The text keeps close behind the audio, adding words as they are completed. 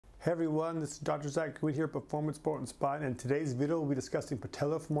Hey everyone, this is Dr. Zach Green here at Performance Sport and Spine, and today's video will be discussing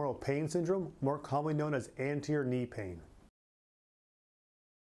PatelloFemoral Pain syndrome, more commonly known as anterior knee pain.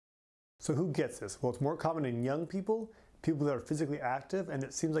 So who gets this? Well, it's more common in young people, people that are physically active, and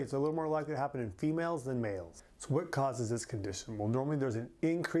it seems like it's a little more likely to happen in females than males. So what causes this condition? Well, normally there's an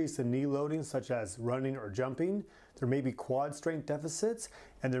increase in knee loading, such as running or jumping. There may be quad strength deficits,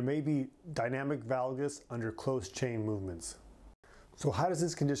 and there may be dynamic valgus under close chain movements. So how does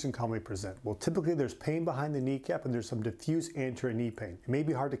this condition commonly present? Well, typically there's pain behind the kneecap and there's some diffuse anterior knee pain. It may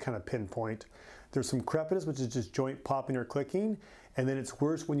be hard to kind of pinpoint. There's some crepitus, which is just joint popping or clicking, and then it's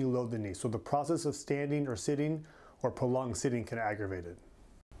worse when you load the knee. So the process of standing or sitting or prolonged sitting can aggravate it.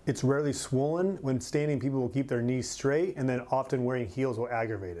 It's rarely swollen. When standing, people will keep their knees straight, and then often wearing heels will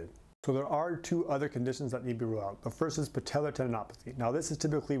aggravate it. So there are two other conditions that need to be ruled out. The first is patellar tendinopathy. Now this is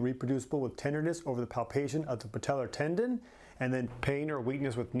typically reproducible with tenderness over the palpation of the patellar tendon, and then pain or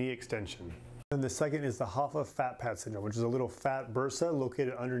weakness with knee extension. And the second is the Hoffa fat pad syndrome, which is a little fat bursa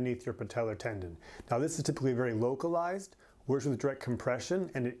located underneath your patellar tendon. Now this is typically very localized, works with direct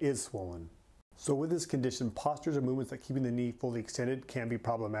compression, and it is swollen. So with this condition, postures or movements that keeping the knee fully extended can be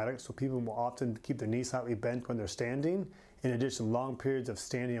problematic. So people will often keep their knee slightly bent when they're standing. In addition, long periods of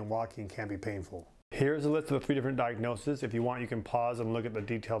standing and walking can be painful. Here's a list of the 3 different diagnoses. If you want, you can pause and look at the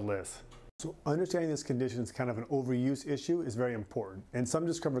detailed list. So understanding this condition is kind of an overuse issue is very important, and some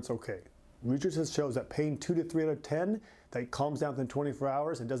discomfort's okay. Research has shown that pain 2 to 3 out of 10 that calms down within 24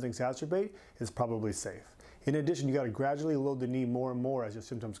 hours and doesn't exacerbate is probably safe. In addition, you got to gradually load the knee more and more as your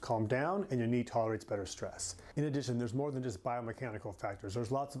symptoms calm down and your knee tolerates better stress. In addition, there's more than just biomechanical factors.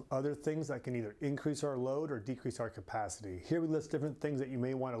 There's lots of other things that can either increase our load or decrease our capacity. Here we list different things that you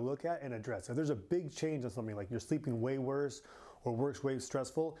may want to look at and address. If there's a big change in something like you're sleeping way worse or works way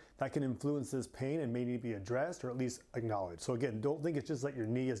stressful, that can influence this pain and may need to be addressed or at least acknowledged. So again, don't think it's just like your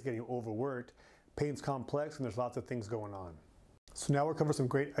knee is getting overworked. Pain's complex and there's lots of things going on. So now we'll cover some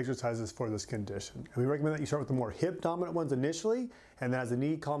great exercises for this condition. And we recommend that you start with the more hip dominant ones initially, and then as the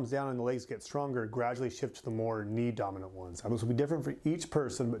knee calms down and the legs get stronger, gradually shift to the more knee dominant ones. And this will be different for each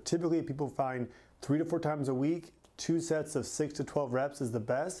person, but typically people find 3 to 4 times a week, 2 sets of 6 to 12 reps is the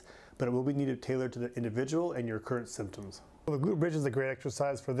best, but it will be needed tailored to the individual and your current symptoms. Well, the glute bridge is a great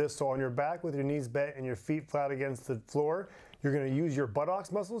exercise for this. So on your back with your knees bent and your feet flat against the floor, you're going to use your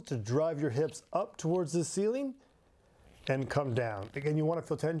buttocks muscles to drive your hips up towards the ceiling and come down. Again, you want to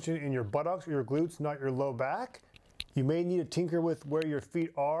feel tension in your buttocks or your glutes, not your low back. You may need to tinker with where your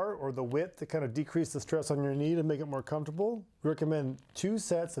feet are or the width to kind of decrease the stress on your knee to make it more comfortable. We recommend 2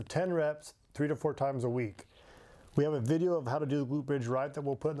 sets of 10 reps, 3 to 4 times a week. We have a video of how to do the glute bridge right that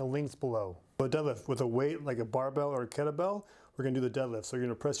we'll put in the links below. A deadlift with a weight like a barbell or a kettlebell, we're going to do the deadlift. So you're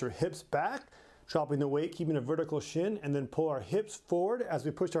going to press your hips back, dropping the weight, keeping a vertical shin, and then pull our hips forward as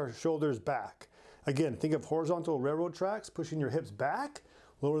we push our shoulders back. Again, think of horizontal railroad tracks, pushing your hips back,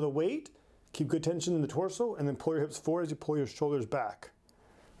 lower the weight, keep good tension in the torso, and then pull your hips forward as you pull your shoulders back.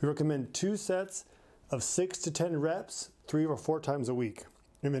 We recommend 2 sets of 6 to 10 reps, 3 or 4 times a week,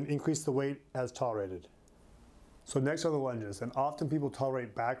 and then increase the weight as tolerated. So next are the lunges, and often people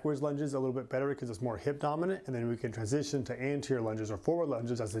tolerate backwards lunges a little bit better because it's more hip dominant, and then we can transition to anterior lunges or forward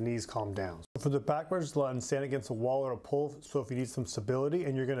lunges as the knees calm down. For the backwards lunge, stand against a wall or a pole, so if you need some stability,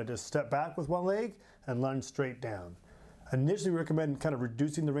 and you're going to just step back with one leg and lunge straight down. Initially, we recommend kind of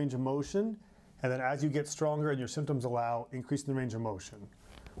reducing the range of motion, and then as you get stronger and your symptoms allow, increasing the range of motion.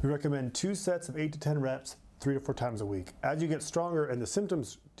 We recommend 2 sets of 8 to 10 reps, 3 to 4 times a week. As you get stronger and the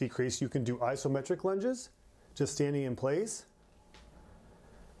symptoms decrease, you can do isometric lunges, just standing in place,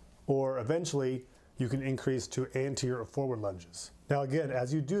 or eventually you can increase to anterior or forward lunges. Now again,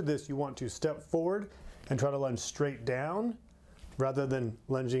 as you do this, you want to step forward and try to lunge straight down rather than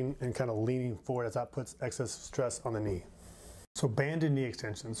lunging and kind of leaning forward, as that puts excess stress on the knee. So band and knee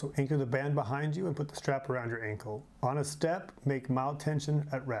extension. So anchor the band behind you and put the strap around your ankle. On a step, make mild tension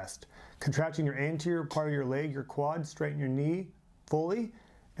at rest. Contracting your anterior part of your leg, your quad, straighten your knee fully,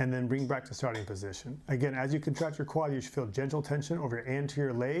 and then bring back to starting position. Again, as you contract your quad, you should feel gentle tension over your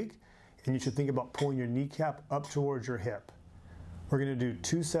anterior leg, and you should think about pulling your kneecap up towards your hip. We're going to do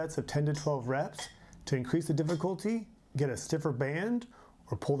 2 sets of 10 to 12 reps. To increase the difficulty, get a stiffer band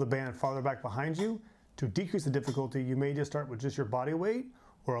or pull the band farther back behind you. To decrease the difficulty, you may just start with just your body weight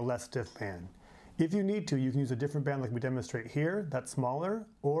or a less stiff band. If you need to, you can use a different band like we demonstrate here, that's smaller,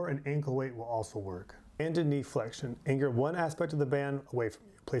 or an ankle weight will also work. And a knee flexion. Anchor one aspect of the band away from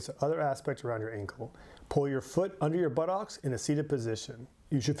you. Place the other aspect around your ankle. Pull your foot under your buttocks in a seated position.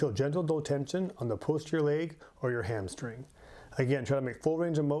 You should feel gentle low tension on the posterior leg or your hamstring. Again, try to make full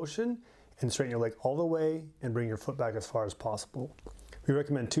range of motion and straighten your leg all the way and bring your foot back as far as possible. We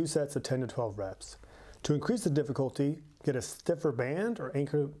recommend 2 sets of 10 to 12 reps. To increase the difficulty, get a stiffer band or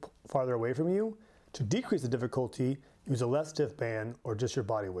anchor farther away from you. To decrease the difficulty, use a less stiff band or just your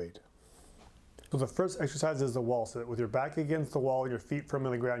body weight. So the first exercise is the wall sit. With your back against the wall, your feet firmly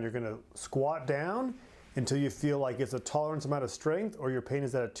on the ground, you're going to squat down until you feel like it's a tolerance amount of strength or your pain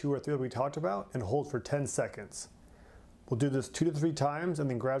is at a 2 or 3 that we talked about, and hold for 10 seconds. We'll do this 2 to 3 times and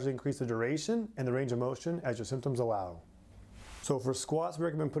then gradually increase the duration and the range of motion as your symptoms allow. So for squats, we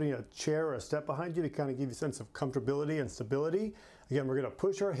recommend putting a chair or a step behind you to kind of give you a sense of comfortability and stability. Again, we're going to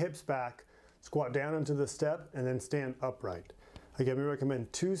push our hips back, squat down into the step, and then stand upright. Again, we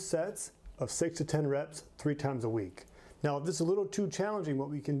recommend 2 sets of 6 to 10 reps 3 times a week. Now, if this is a little too challenging,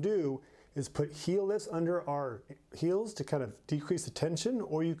 what we can do is put heel lifts under our heels to kind of decrease the tension,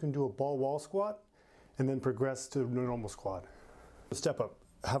 or you can do a ball wall squat and then progress to a normal squat. Step up.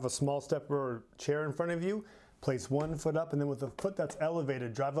 Have a small step or chair in front of you, place one foot up, and then with the foot that's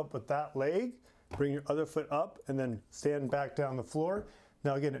elevated, drive up with that leg, bring your other foot up, and then stand back down the floor.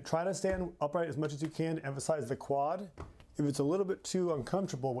 Now again, try to stand upright as much as you can, emphasize the quad. If it's a little bit too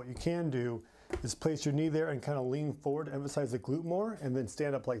uncomfortable, what you can do is place your knee there and kind of lean forward, emphasize the glute more, and then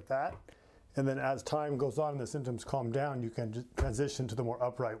stand up like that. And then as time goes on and the symptoms calm down, you can just transition to the more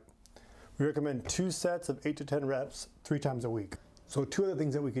upright. We recommend 2 sets of 8 to 10 reps 3 times a week. So 2 other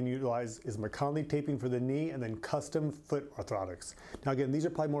things that we can utilize is McConnelly taping for the knee and then custom foot orthotics. Now again, these are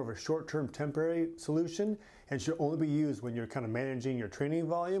probably more of a short-term temporary solution and should only be used when you're kind of managing your training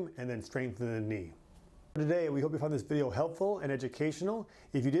volume and then strengthening the knee. Today, we hope you found this video helpful and educational.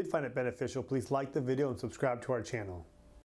 If you did find it beneficial, please like the video and subscribe to our channel.